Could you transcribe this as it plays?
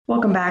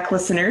Welcome back,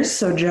 listeners.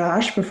 So,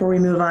 Josh, before we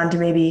move on to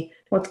maybe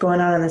what's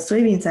going on the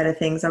soybean side of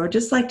things, I would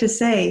just like to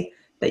say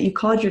that you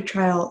called your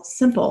trial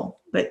simple,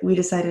 but we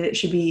decided it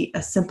should be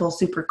a simple,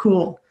 super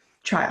cool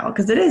trial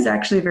because it is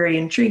actually very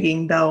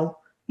intriguing, though,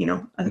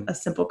 a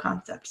simple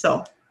concept.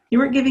 So, you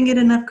weren't giving it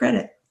enough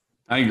credit.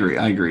 I agree.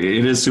 I agree.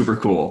 It is super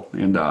cool.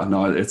 And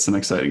no, it's an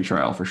exciting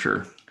trial for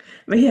sure.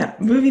 But yeah,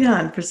 moving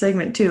on for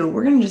segment two,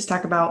 we're going to just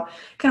talk about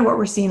kind of what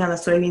we're seeing on the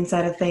soybean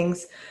side of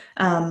things.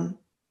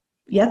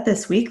 Yet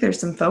this week, there's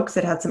some folks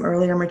that had some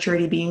earlier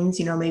maturity beans,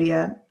 maybe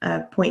a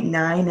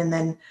 0.9 and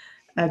then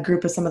a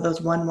group of some of those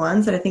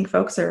 1-1s that I think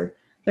they're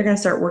going to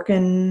start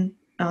working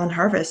on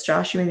harvest.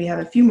 Josh, you maybe have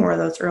a few more of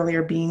those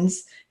earlier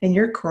beans in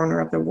your corner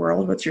of the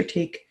world. What's your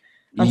take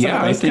on some of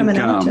Yeah, those coming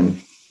out?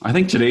 I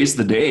think today's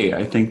the day.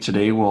 I think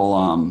today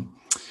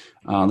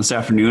this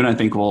afternoon, I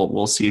think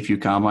we'll see a few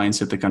combines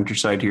hit the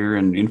countryside here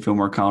in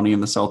Fillmore County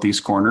in the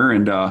southeast corner.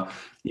 And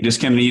you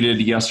just kind of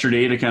needed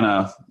yesterday to kind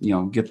of,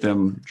 get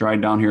them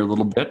dried down here a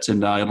little bit.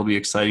 And it'll be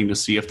exciting to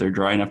see if they're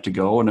dry enough to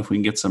go and if we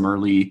can get some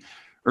early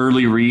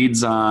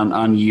reads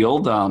on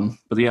yield.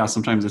 But yeah,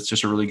 sometimes it's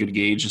just a really good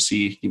gauge to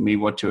see maybe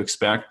what to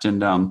expect.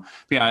 And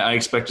I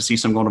expect to see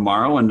some go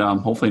tomorrow. And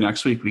hopefully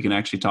next week we can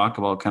actually talk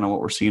about kind of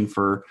what we're seeing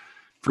for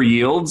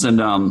yields.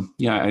 And I'm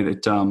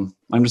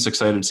just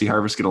excited to see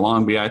harvest get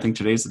along. But yeah, I think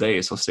today's the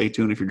day. So stay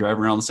tuned. If you're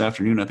driving around this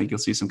afternoon, I think you'll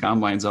see some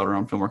combines out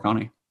around Fillmore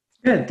County.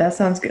 Good. That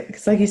sounds good.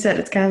 Because like you said,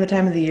 it's kind of the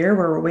time of the year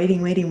where we're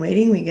waiting. We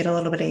get a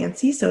little bit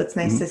antsy. So it's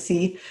nice to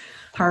see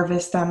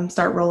harvest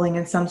start rolling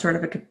in some sort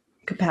of a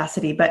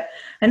capacity. But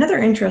another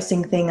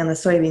interesting thing on the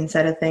soybean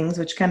side of things,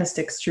 which kind of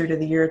sticks true to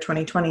the year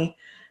 2020,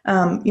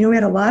 we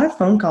had a lot of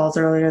phone calls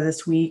earlier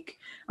this week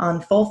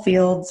on full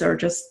fields or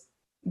just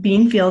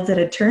bean fields that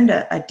had turned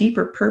a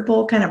deeper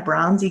purple, kind of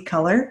bronzy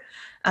color.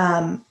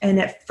 And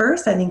at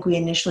first, I think we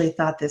initially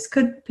thought this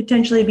could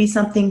potentially be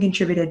something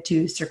contributed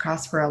to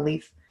Cercospora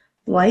leaf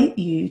blight.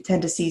 You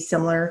tend to see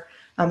similar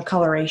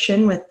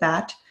coloration with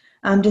that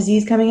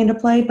disease coming into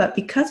play. But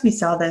because we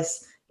saw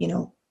this,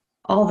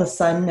 all of a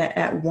sudden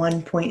at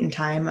one point in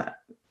time,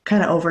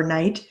 kind of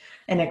overnight,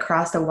 and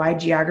across a wide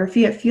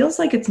geography, it feels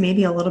like it's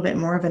maybe a little bit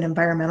more of an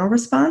environmental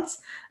response.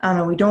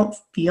 And we don't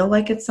feel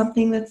like it's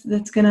something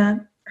that's going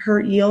to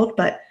hurt yield.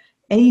 But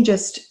any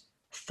just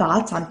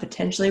thoughts on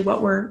potentially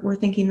what we're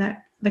thinking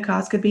that the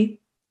cause could be?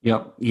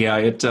 Yep. Yeah.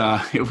 It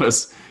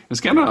was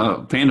kind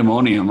of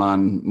pandemonium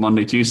on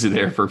Monday, Tuesday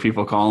there for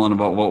people calling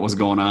about what was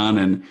going on.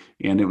 And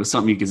it was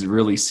something you could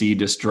really see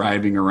just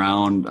driving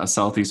around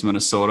southeast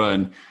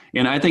Minnesota.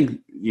 And I think,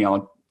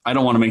 I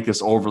don't want to make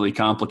this overly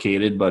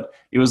complicated, but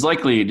it was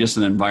likely just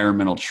an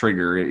environmental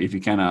trigger. If you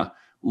kind of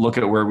look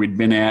at where we'd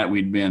been at,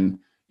 we'd been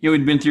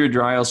through a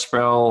dry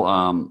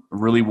spell,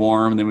 really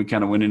warm. And then we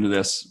kind of went into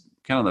this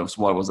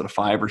what was it, a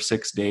 5 or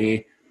 6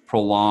 day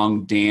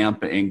prolonged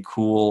damp and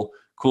cool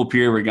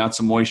period. We got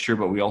some moisture,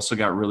 but we also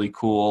got really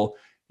cool.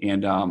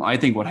 And I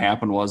think what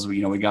happened was,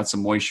 we got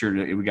some moisture,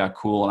 we got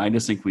cool. And I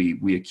just think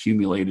we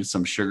accumulated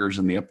some sugars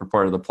in the upper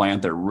part of the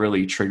plant that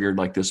really triggered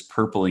like this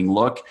purpling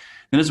look.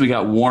 And as we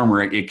got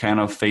warmer, it kind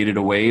of faded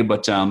away.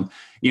 But,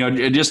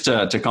 just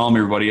to calm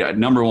everybody,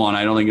 number one,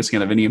 I don't think it's going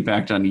to have any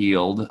impact on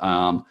yield.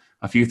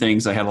 A few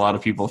things. I had a lot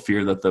of people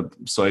fear that the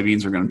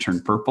soybeans are going to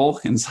turn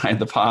purple inside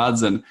the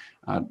pods. And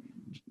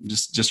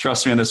just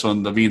trust me on this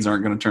one, the beans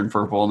aren't going to turn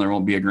purple and there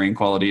won't be a grain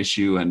quality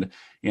issue. And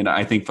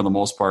I think for the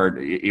most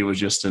part, it was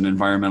just an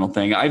environmental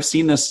thing. I've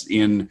seen this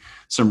in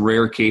some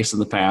rare case in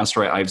the past,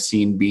 right? I've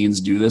seen beans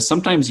do this.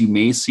 Sometimes you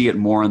may see it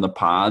more in the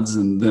pods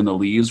than the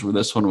leaves, where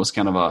this one was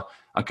kind of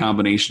a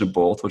combination of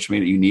both, which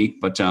made it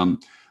unique. But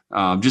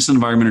just an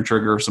environmental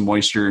trigger, some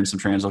moisture and some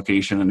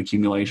translocation and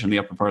accumulation in the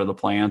upper part of the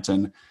plant.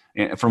 And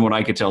from what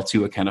I could tell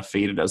too, it kind of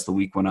faded as the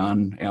week went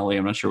on. Allie,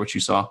 I'm not sure what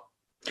you saw.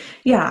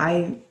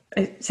 Yeah,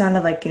 it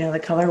sounded like, the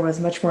color was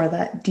much more of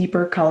that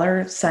deeper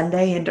color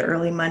Sunday into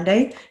early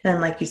Monday.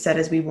 And like you said,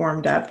 as we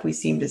warmed up, we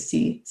seemed to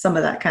see some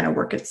of that kind of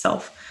work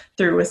itself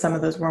through with some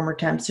of those warmer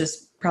temps,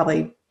 just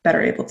probably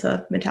better able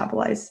to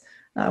metabolize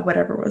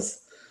whatever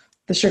was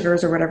the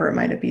sugars or whatever it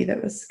might be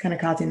that was kind of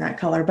causing that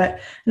color. But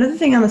another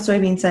thing on the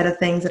soybean side of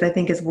things that I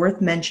think is worth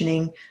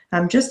mentioning,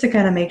 just to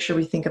kind of make sure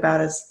we think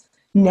about is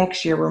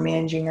next year we're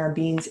managing our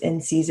beans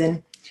in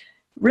season.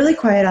 Really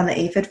quiet on the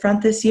aphid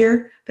front this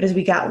year, but as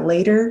we got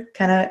later,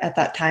 kind of at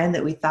that time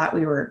that we thought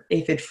we were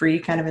aphid free,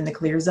 kind of in the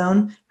clear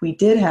zone, we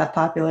did have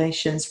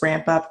populations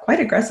ramp up quite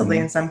aggressively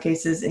in some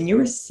cases. And you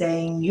were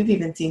saying you've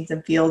even seen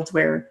some fields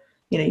where,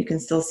 you can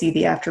still see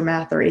the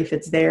aftermath or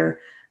aphids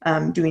there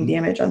doing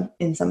damage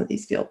in some of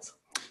these fields.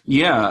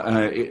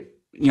 Yeah.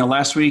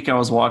 Last week I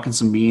was walking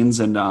some beans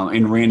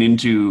and ran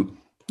into,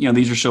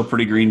 these are still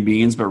pretty green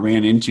beans, but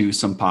ran into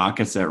some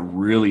pockets that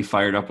really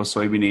fired up with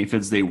soybean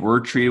aphids. They were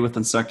treated with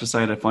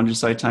insecticide and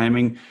fungicide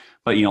timing,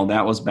 but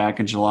that was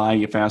back in July.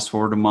 You fast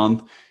forward a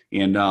month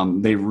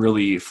and they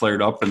really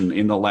flared up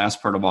in the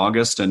last part of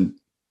August, and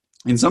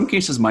in some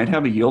cases might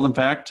have a yield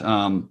impact.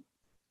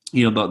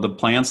 The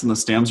plants and the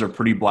stems are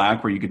pretty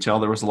black, where you could tell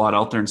there was a lot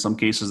out there. In some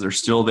cases they're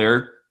still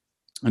there.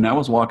 And I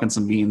was walking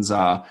some beans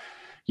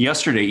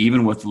yesterday,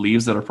 even with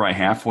leaves that are probably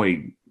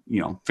halfway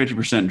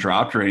 50%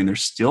 drop rate, and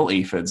there's still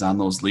aphids on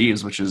those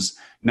leaves, which is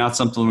not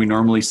something we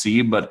normally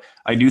see. But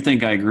I do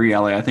think I agree,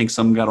 Allie. I think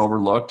some got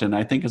overlooked. And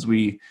I think as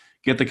we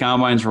get the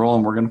combines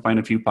rolling, we're going to find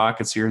a few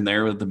pockets here and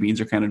there where the beans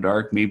are kind of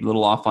dark, maybe a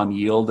little off on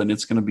yield. And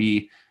it's going to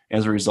be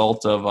as a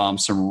result of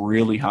some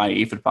really high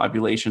aphid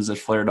populations that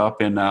flared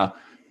up in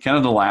kind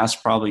of the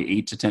last probably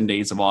 8 to 10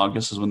 days of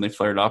August is when they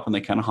flared up, and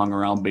they kind of hung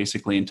around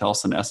basically until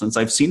senescence.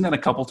 I've seen that a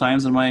couple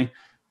times in my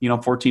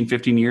 14,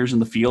 15 years in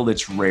the field.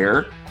 It's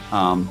rare.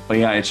 But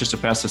yeah, it's just a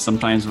pest that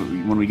sometimes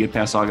when we get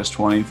past August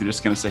 20th, you're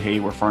just going to say, hey,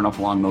 we're far enough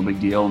along, no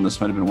big deal. And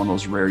this might have been one of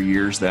those rare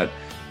years that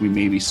we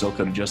maybe still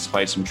could have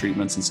justified some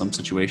treatments in some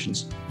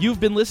situations. You've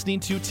been listening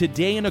to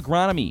Today in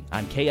Agronomy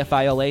on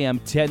KFIL AM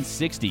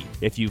 1060.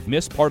 If you've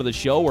missed part of the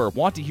show or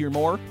want to hear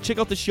more, check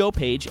out the show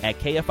page at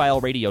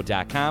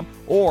KFILradio.com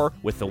or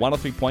with the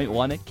 103.1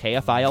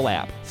 KFIL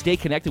app. Stay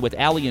connected with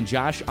Allie and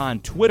Josh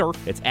on Twitter.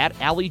 It's at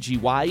Allie G.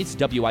 Wise,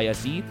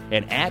 W-I-S-E,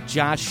 and at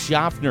Josh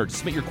Schaffner to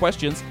submit your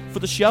questions for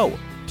the show.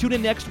 Tune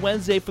in next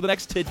Wednesday for the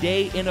next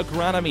Today in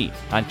Agronomy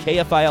on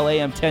KFIL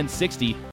AM 1060.